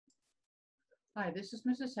Hi, this is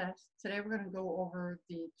Mrs. Hess. Today we're going to go over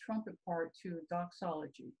the trumpet part to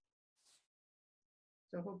Doxology.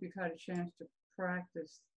 So I hope you've had a chance to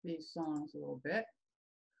practice these songs a little bit.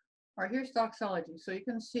 All right, here's Doxology. So you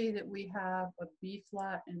can see that we have a B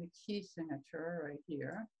flat in the key signature right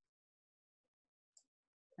here.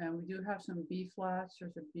 And we do have some B flats.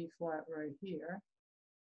 There's a B flat right here.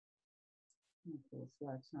 Put a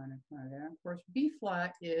flat sign in front of there. Of course, B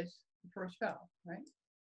flat is the first vowel, right?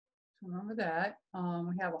 So remember that.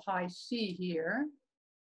 We have a high C here.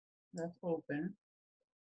 That's open.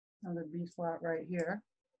 Another B flat right here.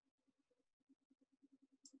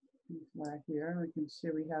 B flat here. We can see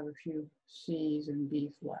we have a few C's and B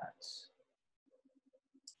flats.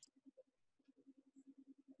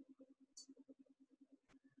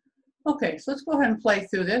 Okay, so let's go ahead and play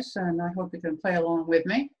through this, and I hope you can play along with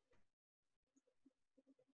me.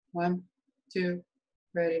 1, 2,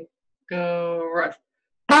 ready, go, rush.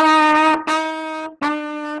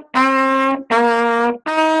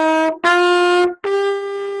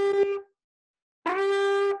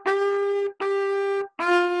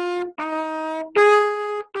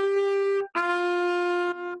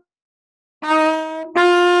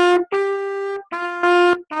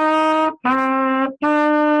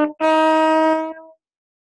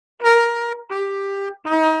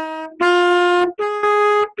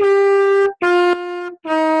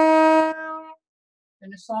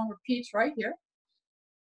 And the song repeats right here.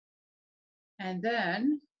 And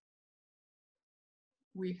then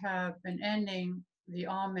we have an ending, the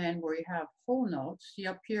amen, where we have whole notes. See,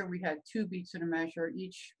 up here we had 2 beats in a measure.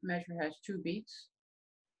 Each measure has 2 beats.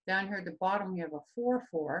 Down here at the bottom we have a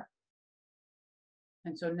 4/4.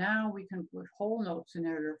 And so now we can put whole notes in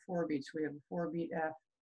there. There are 4 beats. We have a 4-beat F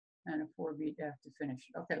and a 4-beat F to finish.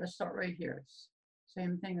 Okay, let's start right here. It's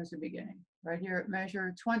same thing as the beginning. Right here at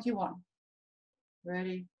measure 21.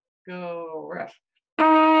 Ready, go, rush.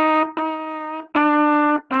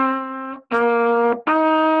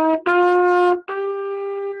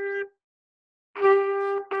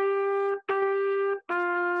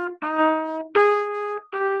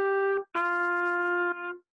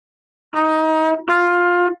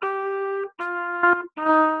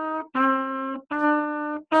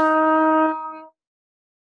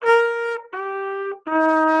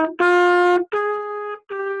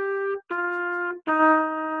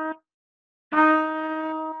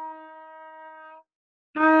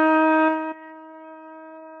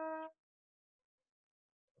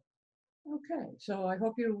 Okay, so I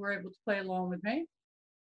hope you were able to play along with me,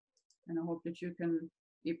 and I hope that you can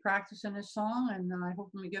be practicing this song, and I hope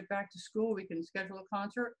when we get back to school we can schedule a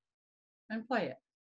concert and play it.